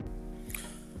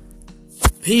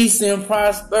Peace and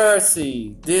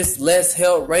prosperity. This Let's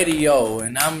Help Radio,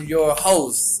 and I'm your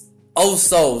host,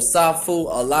 Oso Safu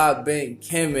Allah bin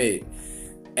Kemet,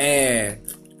 and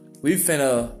we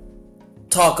finna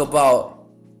talk about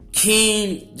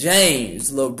King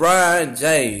James, LeBron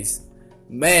James.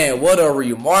 Man, what a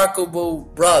remarkable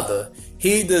brother.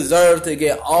 He deserves to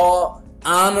get all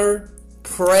honor,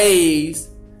 praise,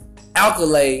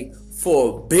 accolade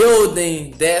for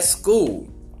building that school,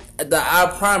 the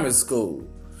I Promise School.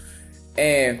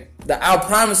 And the I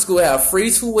Promise School have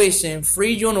free tuition,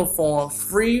 free uniform,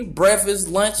 free breakfast,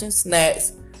 lunch, and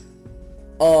snacks.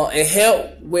 It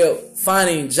helped with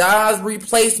finding jobs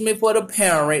replacement for the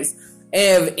parents.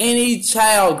 And if any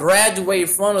child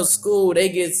graduates from the school, they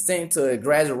get sent to a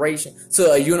graduation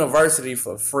to a university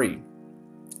for free.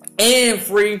 And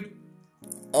free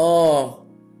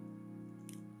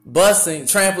busing,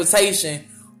 transportation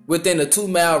within the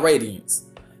 2-mile radius.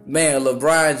 Man,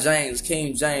 LeBron James,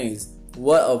 King James,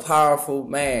 what a powerful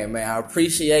man, I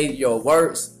appreciate your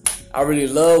works. I really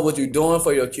love what you're doing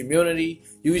for your community.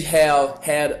 You have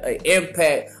had an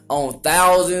impact on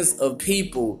thousands of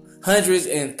people, hundreds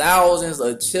and thousands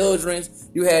of children.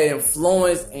 You have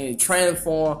influenced and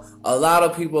transformed a lot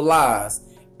of people's lives.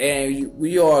 And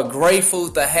we are grateful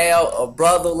to have a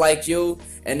brother like you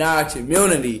in our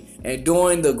community and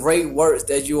doing the great works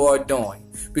that you are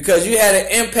doing. Because you had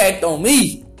an impact on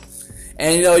me.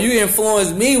 And you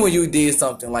influenced me when you did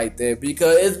something like that,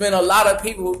 because it's been a lot of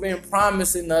people who've been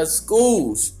promising us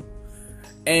schools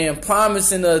and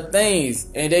promising us things,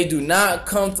 and they do not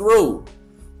come through.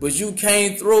 But you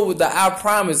came through with the I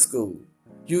Promise School.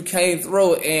 You came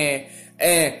through,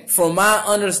 and from my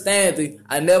understanding,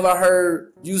 I never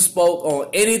heard you spoke on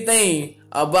anything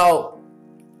about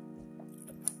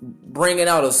bringing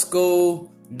out a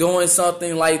school, doing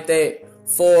something like that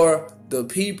for the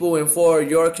people and for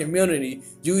your community.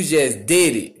 You just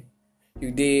did it.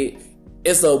 You did.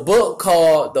 It's a book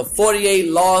called The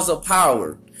 48 Laws of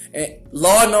Power. And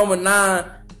law number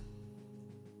 9,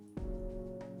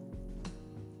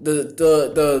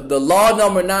 the law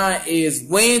number 9 is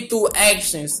win through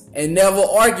actions and never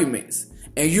arguments.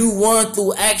 And you won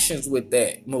through actions with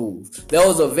that move. That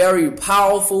was a very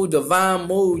powerful, divine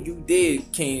move you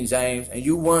did, King James, and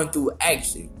you won through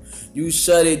action. You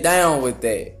shut it down with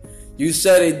that. You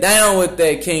shut it down with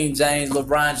that, King James,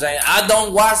 LeBron James. I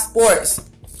don't watch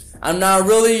sports. I'm not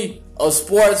really a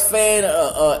sports fan,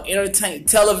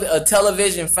 a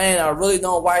television fan. I really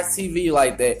don't watch TV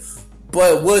like that.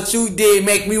 But what you did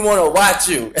make me want to watch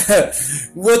you.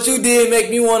 What you did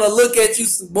make me want to look at you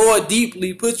more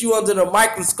deeply, put you under the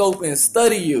microscope and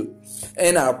study you.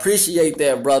 And I appreciate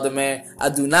that, brother, man. I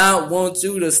do not want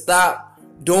you to stop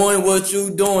doing what you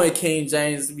doing, King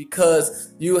James,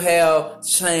 because you have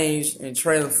changed and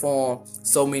transformed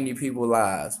so many people's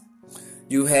lives.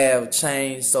 You have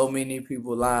changed so many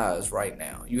people's lives right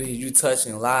now. You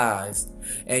touching lives,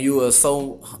 and you are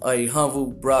a humble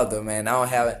brother, man.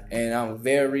 And I'm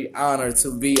very honored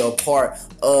to be a part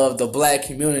of the black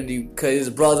community, because there's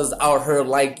brothers out here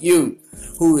like you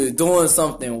who is doing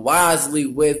something wisely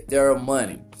with their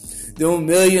money. Them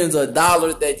millions of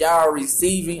dollars that y'all are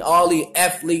receiving, all these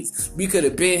athletes, we could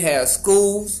have been had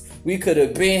schools, we could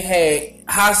have been had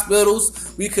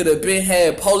hospitals, we could have been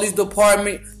had police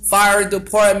department, fire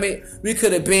department, we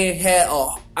could have been had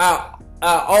our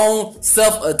own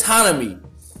self-autonomy.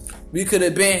 We could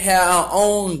have been had our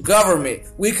own government.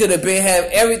 We could have been have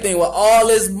everything with all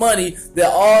this money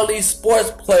that all these sports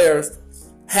players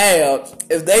have.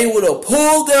 If they would have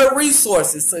pulled their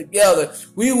resources together,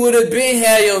 we would have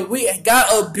been we got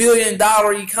 $1 billion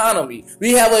economy.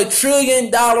 We have $1 trillion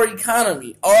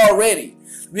economy already.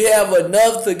 We have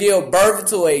enough to give birth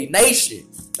to a nation.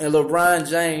 And LeBron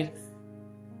James,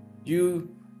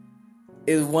 you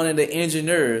is one of the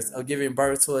engineers of giving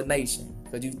birth to a nation,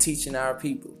 because you teaching our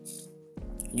people.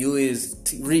 You is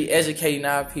re-educating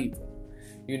our people.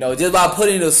 Just by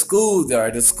putting the school there,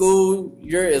 the school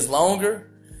year is longer.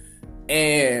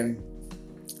 And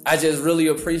I just really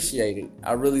appreciate it.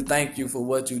 I really thank you for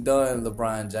what you've done,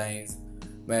 LeBron James,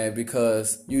 man,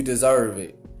 because you deserve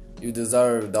it. You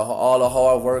deserve all the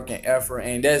hard work and effort,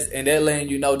 and that letting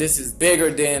you know this is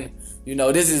bigger than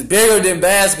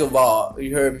basketball.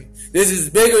 You heard me? This is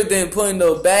bigger than putting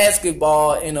the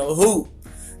basketball in a hoop.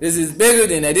 This is bigger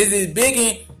than that. This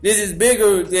is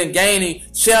bigger than gaining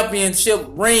championship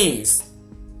rings.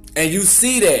 And you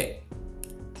see that.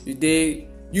 You dig?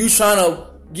 You trying to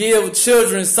give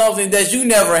children something that you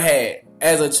never had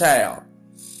as a child.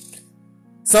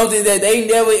 Something that they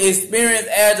never experienced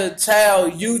as a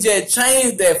child. You just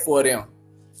changed that for them.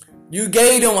 You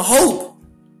gave them hope.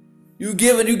 You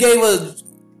gave us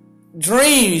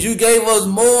dreams. You gave us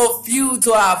more fuel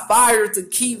to our fire to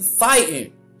keep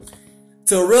fighting.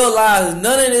 To realize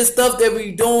none of this stuff that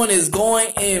we doing is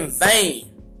going in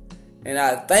vain. And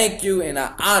I thank you and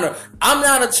I honor. I'm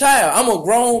not a child. I'm a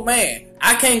grown man.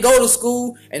 I can't go to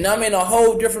school and I'm in a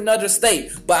whole different other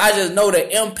state. But I just know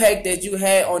the impact that you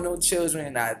had on those children.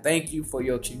 And I thank you for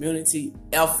your community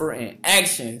effort and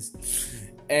actions.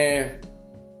 And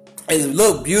it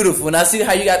look beautiful. And I see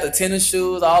how you got the tennis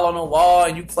shoes all on the wall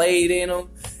and you played in them.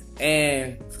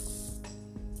 And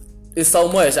it's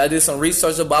so much. I did some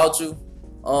research about you.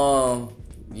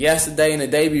 Yesterday and the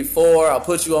day before, I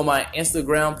put you on my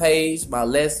Instagram page, my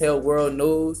Let's Help World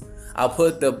News. I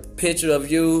put the picture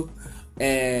of you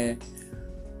and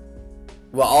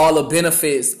with all the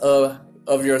benefits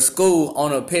of your school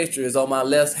on a picture is on my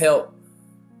Let's Help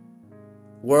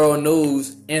World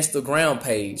News Instagram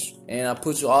page. And I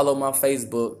put you all on my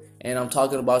Facebook, and I'm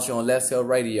talking about you on Let's Help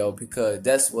Radio because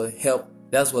that's what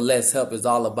Let's Help is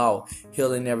all about,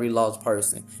 healing every lost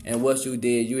person. And what you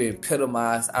did, you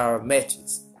epitomized our message.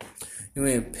 You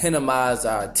epitomized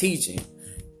our teaching.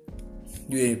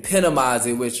 You epitomize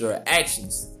it with your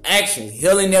actions. Actions.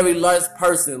 Healing every lost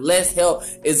person. Let's Help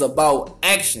is about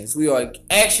actions. We are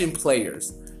action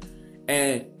players.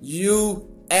 And you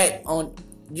act on,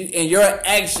 and your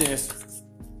actions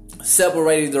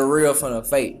separated the real from the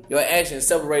fake. Your actions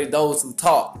separated those who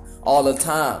talk all the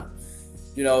time.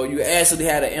 You know, you actually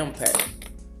had an impact.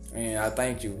 And I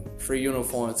thank you. Free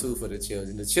uniform too for the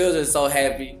children. The children are so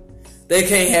happy. They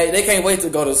can't wait to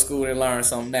go to school and learn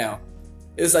something now.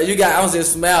 It's like I was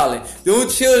just smiling.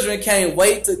 Those children can't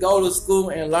wait to go to school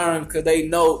and learn because they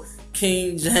know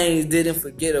King James didn't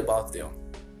forget about them.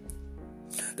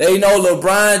 They know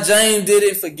LeBron James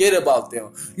didn't forget about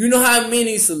them. You know how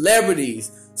many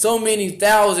celebrities, so many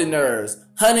thousandaires,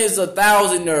 hundreds of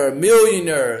thousandaires,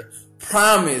 millionaires,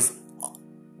 promise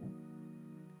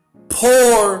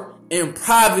poor in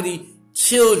poverty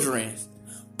children,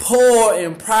 poor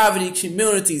in poverty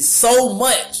communities so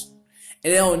much,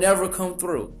 and they'll never come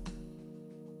through.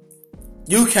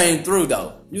 You came through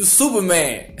though. You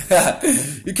Superman.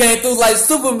 You came through like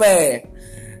Superman.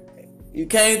 You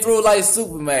came through like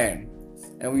Superman.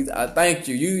 And I thank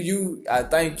you. I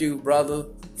thank you, brother,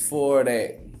 for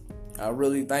that. I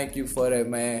really thank you for that,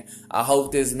 man. I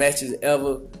hope this message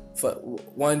ever for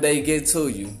one day get to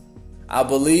you. I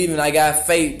believe and I got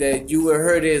faith that you will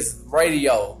hear this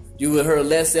radio. You will hear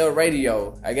Let's Help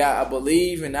Radio. I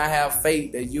believe and I have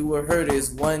faith that you will hear this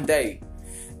one day.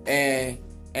 And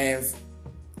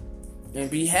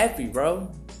be happy,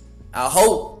 bro. I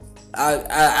hope.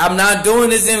 I'm not doing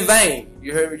this in vain.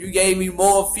 You heard me? You gave me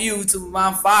more fuel to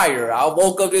my fire. I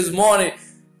woke up this morning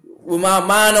with my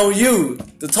mind on you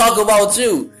to talk about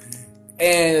you.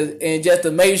 And just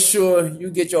to make sure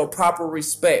you get your proper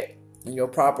respect and your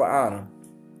proper honor,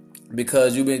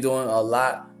 because you've been doing a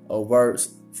lot of works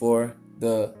for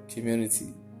the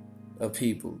community of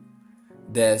people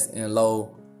that's in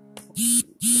low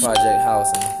project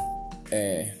housing.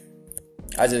 And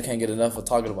I just can't get enough of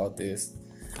talking about this.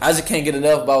 I can't get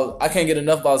enough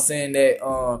about seeing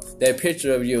that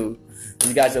picture of you.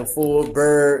 You got your full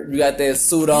bird, you got that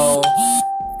suit on,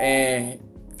 and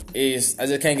I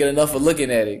just can't get enough of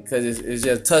looking at it because it's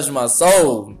just touched my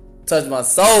soul. Touched my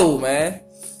soul, man.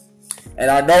 And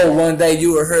I know one day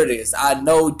you will hear this. I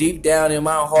know deep down in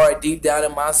my heart, deep down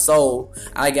in my soul,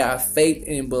 I got faith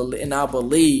and I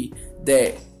believe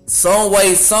that some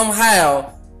way,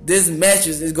 somehow, this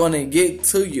message is going to get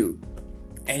to you.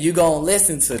 And you're going to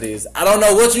listen to this. I don't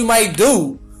know what you might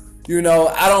do. You know,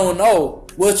 I don't know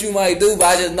what you might do, but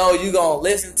I just know you're going to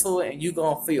listen to it and you're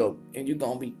going to feel and you're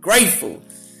going to be grateful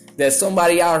that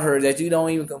somebody out here that you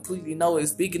don't even completely know is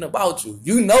speaking about you.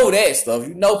 You know that stuff.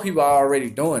 You know people are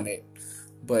already doing it.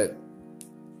 But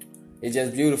it's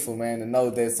just beautiful, man, to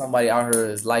know that somebody out here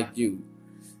is like you.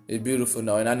 It's beautiful,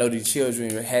 though. And I know these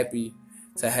children are happy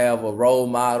to have a role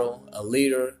model, a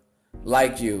leader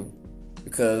like you.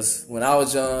 Because when I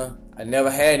was young, I never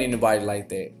had anybody like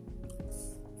that.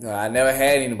 No, I never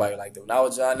had anybody like that. When I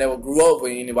was young, I never grew up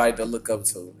with anybody to look up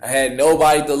to. I had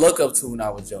nobody to look up to when I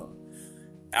was young.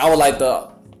 I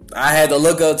had to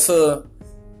look up to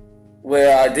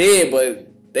where I did, but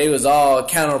they was all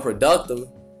counterproductive.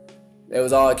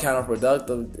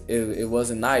 It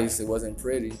wasn't nice. It wasn't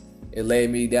pretty. It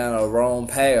led me down a wrong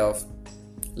path.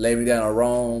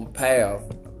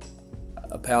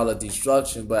 A path of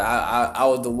destruction. But I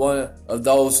was the one of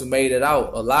those who made it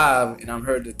out alive, and I'm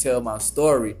here to tell my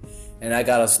story. And I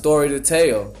got a story to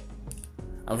tell.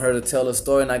 I'm here to tell a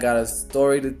story, and I got a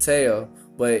story to tell.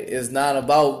 But it's not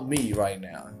about me right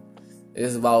now.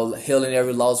 It's about healing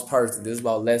every lost person. This is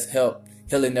about Let's Help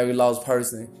Healing every lost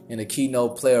person, and the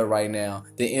keynote player right now,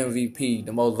 the MVP,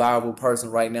 the most valuable person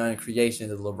right now in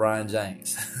creation is LeBron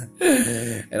James.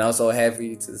 And I'm so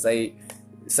happy to say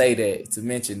that, to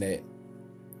mention that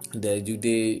you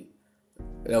did.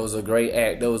 That was a great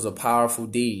act. That was a powerful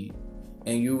deed,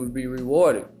 and you would be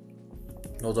rewarded.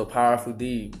 It was a powerful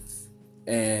deed,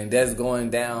 and that's going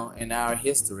down in our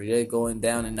history. That's going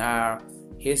down in our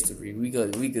history. We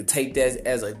could take that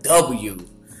as a W.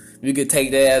 We could take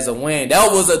that as a win.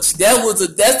 That's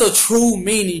the true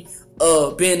meaning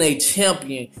of being a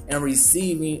champion and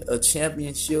receiving a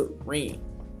championship ring.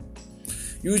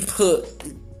 You put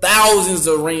thousands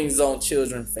of rings on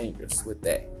children's fingers with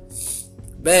that.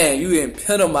 Man, you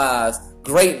epitomize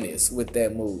greatness with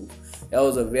that move. That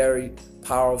was a very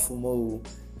powerful move,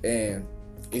 and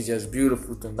it's just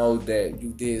beautiful to know that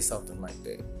you did something like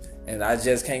that. And I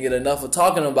just can't get enough of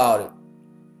talking about it.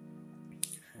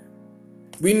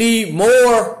 We need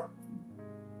more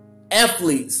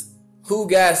athletes who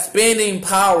got spending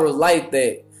power like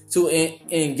that to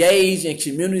engage in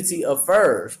community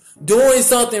affairs. Doing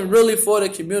something really for the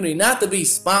community. Not to be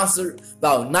sponsored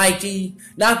by Nike.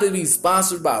 Not to be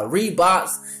sponsored by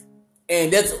Reeboks.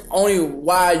 And that's only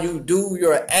why you do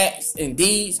your acts and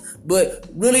deeds. But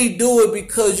really do it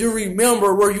because you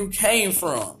remember where you came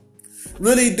from.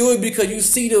 Really do it because you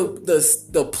see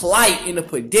the plight and the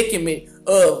predicament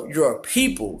of your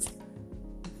people.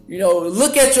 You know,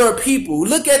 look at your people.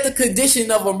 Look at the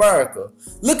condition of America.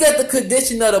 Look at the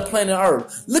condition of the planet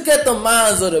Earth. Look at the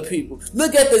minds of the people.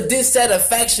 Look at the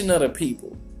dissatisfaction of the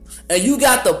people. And you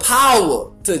got the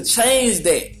power to change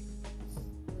that.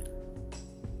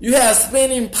 You have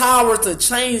spending power to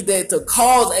change that, to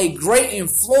cause a great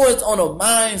influence on the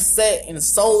mindset and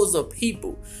souls of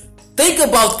people. Think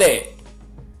about that.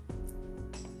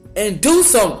 And do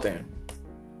something.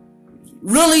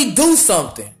 Really do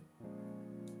something.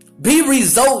 Be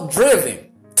result driven.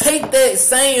 Take that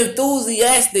same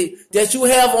enthusiastic that you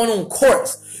have on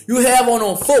courts, you have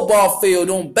on football field,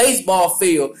 on baseball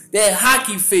field, that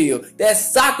hockey field, that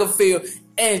soccer field,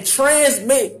 and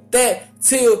transmit that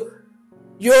to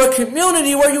your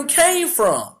community where you came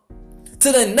from,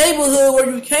 to the neighborhood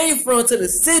where you came from, to the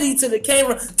city, to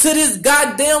this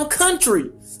goddamn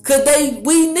country, cause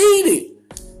we need it.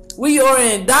 We are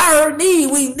in dire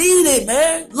need. We need it,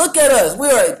 man. Look at us. We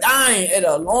are dying at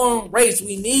a long race.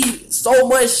 We need so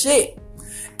much shit.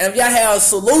 And if y'all have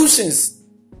solutions,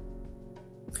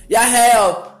 y'all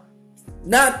have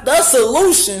not the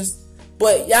solutions,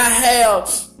 but y'all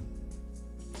have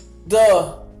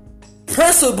the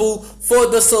principle for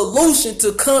the solution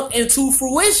to come into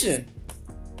fruition.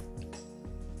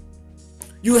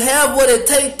 You have what it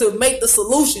takes to make the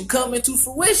solution come into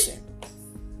fruition.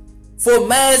 For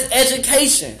mass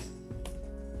education,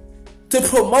 to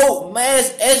promote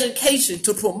mass education,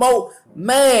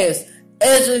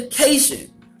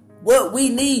 what we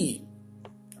need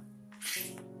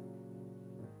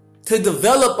to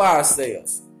develop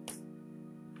ourselves.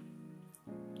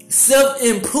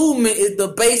 Self-improvement is the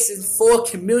basis for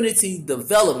community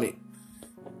development.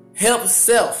 Help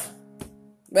self,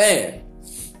 man.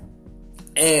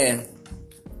 And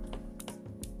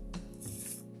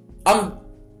I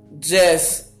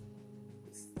just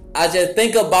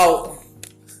think about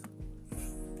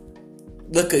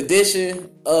the condition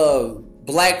of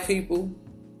black people.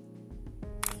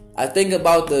 I think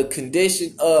about the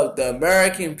condition of the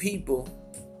American people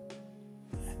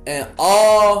and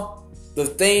all the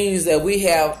things that we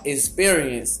have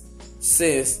experienced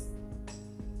since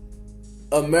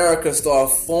America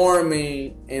started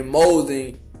forming and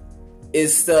molding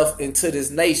itself into this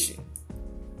nation.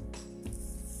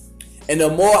 And the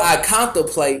more I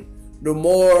contemplate, the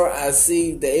more I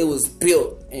see that it was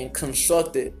built and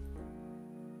constructed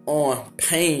on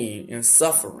pain and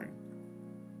suffering.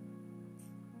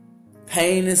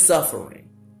 Pain and suffering.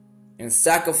 And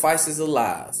sacrifices of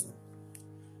lives.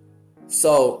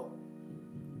 So,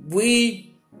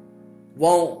 we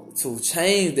want to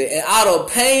change that. And out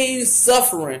of pain,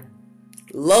 suffering,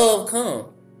 love comes.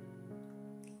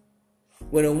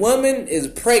 When a woman is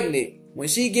pregnant, when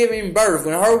she giving birth,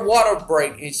 when her water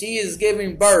break and she is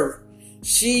giving birth,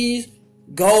 she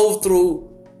goes through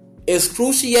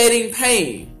excruciating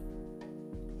pain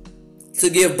to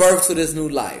give birth to this new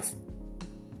life.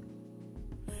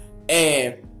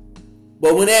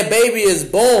 But when that baby is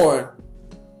born,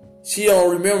 she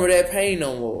don't remember that pain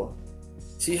no more.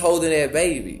 She holding that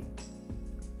baby.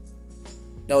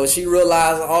 No, she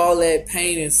realized all that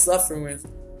pain and suffering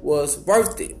was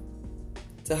worth it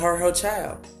to her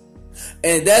child.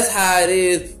 And that's how it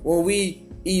is when we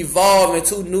evolve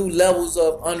into new levels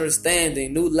of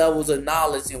understanding, new levels of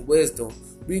knowledge and wisdom.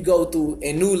 We go through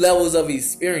and new levels of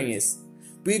experience.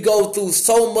 We go through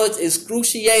so much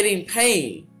excruciating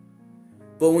pain.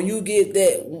 But when you get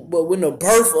that, but when the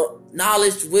birth of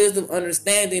knowledge, wisdom,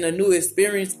 understanding, a new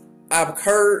experience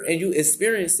occurred and you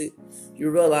experience it,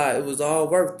 you realize it was all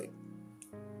worth it.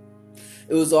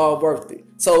 It was all worth it.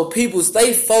 So people,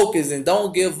 stay focused and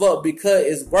don't give up because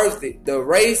it's worth it. The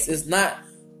race is not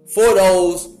for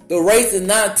those. The race is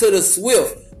not to the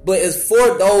swift, but it's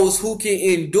for those who can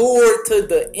endure to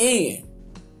the end.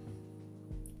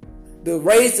 The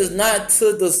race is not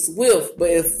to the swift, but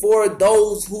it's for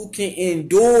those who can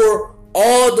endure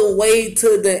all the way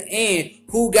to the end,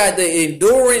 who got the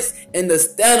endurance and the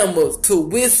stamina to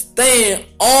withstand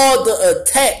all the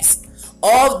attacks,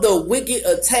 all the wicked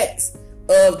attacks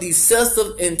of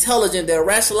deceptive intelligence that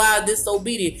rationalize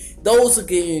disobedience. Those who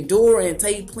can endure and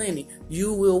take plenty,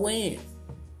 you will win.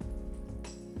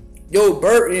 Your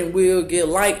burden will get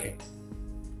lighter.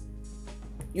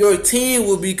 Your team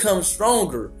will become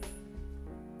stronger.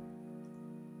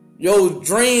 Your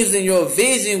dreams and your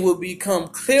vision will become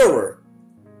clearer.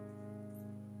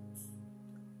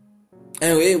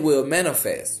 And it will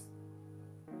manifest.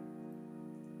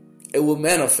 It will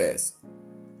manifest.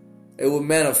 It will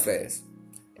manifest.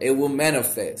 It will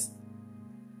manifest.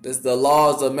 That's the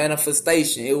laws of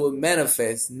manifestation. It will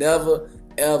manifest. Never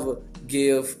ever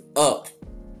give up.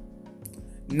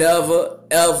 Never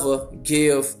ever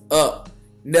give up.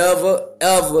 Never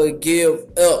ever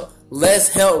give up. Let's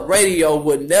Help Radio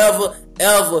would never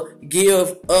ever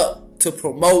give up to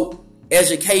promote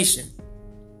education,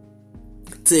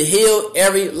 to heal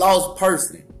every lost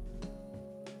person.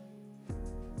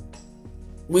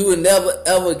 We would never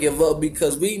ever give up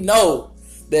because we know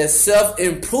that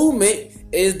self-improvement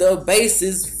is the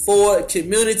basis for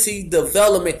community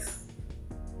development.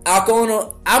 I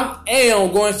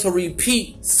am going to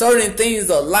repeat certain things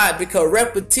a lot because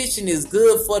repetition is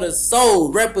good for the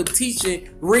soul.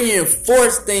 Repetition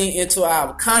reinforces things into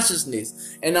our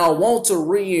consciousness. And I want to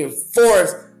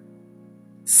reinforce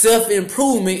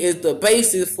self-improvement is the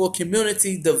basis for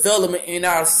community development in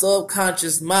our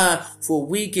subconscious mind, for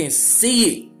we can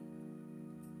see it.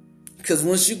 Because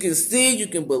once you can see it, you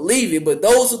can believe it. But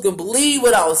those who can believe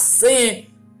without seeing,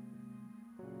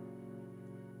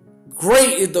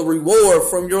 great is the reward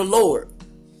from your Lord.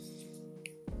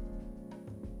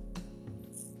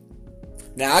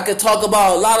 Now, I could talk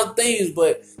about a lot of things,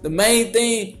 but the main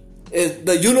thing is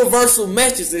the universal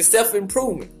message is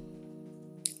self-improvement.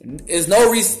 There's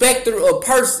no respecter of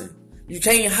person. You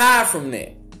can't hide from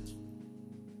that.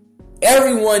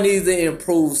 Everyone needs to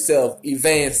improve self,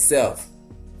 advance self,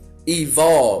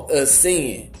 evolve,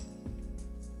 ascend,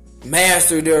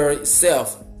 master their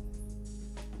self.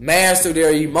 Master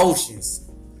their emotions.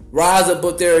 Rise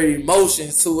above their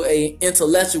emotions to an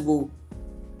intellectual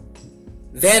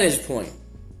vantage point.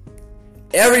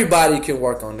 Everybody can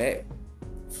work on that.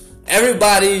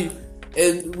 Everybody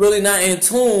is really not in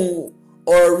tune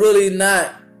or really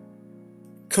not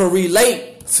can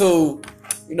relate to,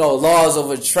 laws of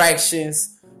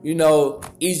attractions,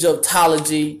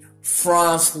 Egyptology,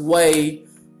 France way,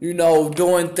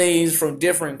 doing things from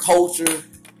different cultures.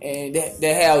 And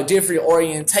they have different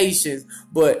orientations,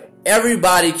 but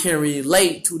everybody can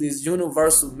relate to this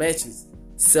universal message.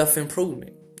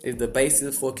 Self-improvement is the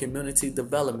basis for community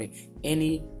development.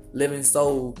 Any living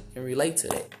soul can relate to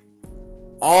that.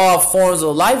 All forms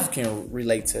of life can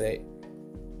relate to that.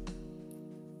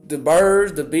 The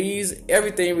birds, the bees,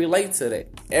 everything relate to that.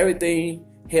 Everything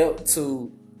help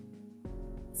to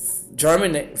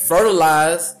germinate,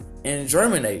 fertilize, and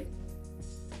germinate.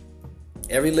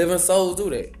 Every living soul do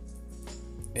that.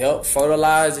 Help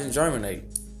fertilize and germinate.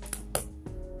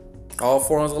 All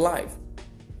forms of life.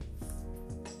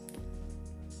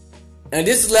 And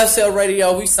this is Let's Help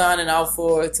Radio. We signing out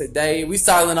for today. We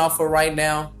signing off for right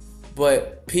now.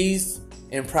 But peace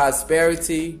and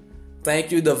prosperity.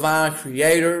 Thank you, Divine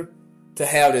Creator, to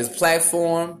have this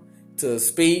platform to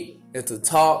speak and to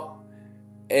talk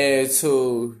and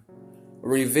to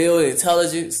reveal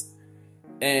intelligence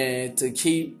and to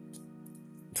keep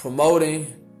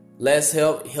promoting Let's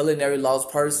Help, healing every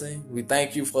lost person. We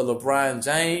thank you for LeBron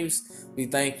James. We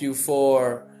thank you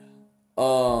for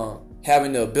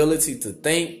having the ability to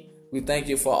think. We thank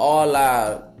you for all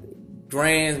our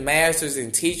grand masters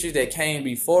and teachers that came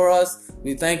before us.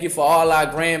 We thank you for all our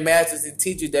grand masters and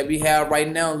teachers that we have right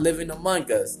now living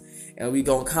among us. And we're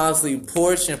going to constantly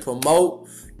push and promote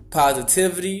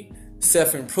positivity,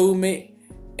 self-improvement,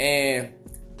 and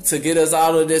to get us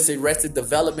out of this arrested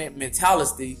development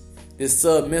mentality, this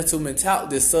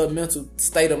submental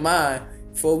state of mind,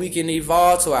 before we can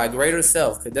evolve to our greater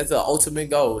self. Because that's the ultimate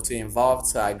goal, to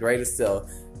evolve to our greater self.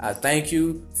 I thank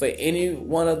you for any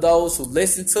one of those who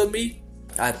listen to me.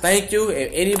 I thank you.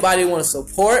 If anybody want to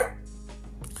support,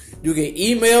 you can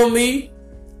email me,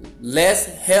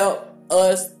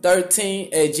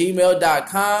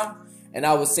 letshelpus13@gmail.com, and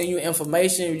I will send you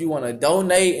information if you want to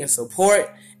donate and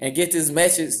support and get this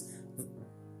message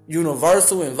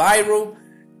universal and viral.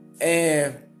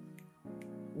 And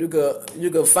you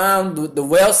could find the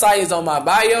website is on my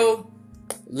bio,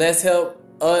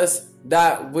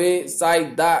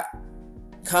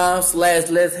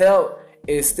 letshelpus.website.com/letshelp.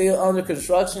 It's still under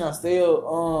construction. I'm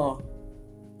still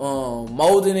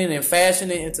molding it and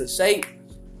fashioning it into shape,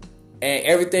 and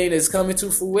everything is coming to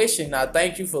fruition. I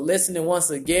thank you for listening once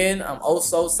again. I'm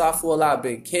Oso Safuola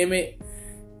Ben Kemet,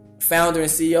 founder and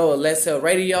CEO of Let's Help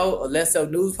Radio, a Let's Help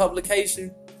news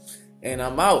publication, and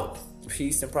I'm out.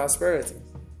 Peace and prosperity.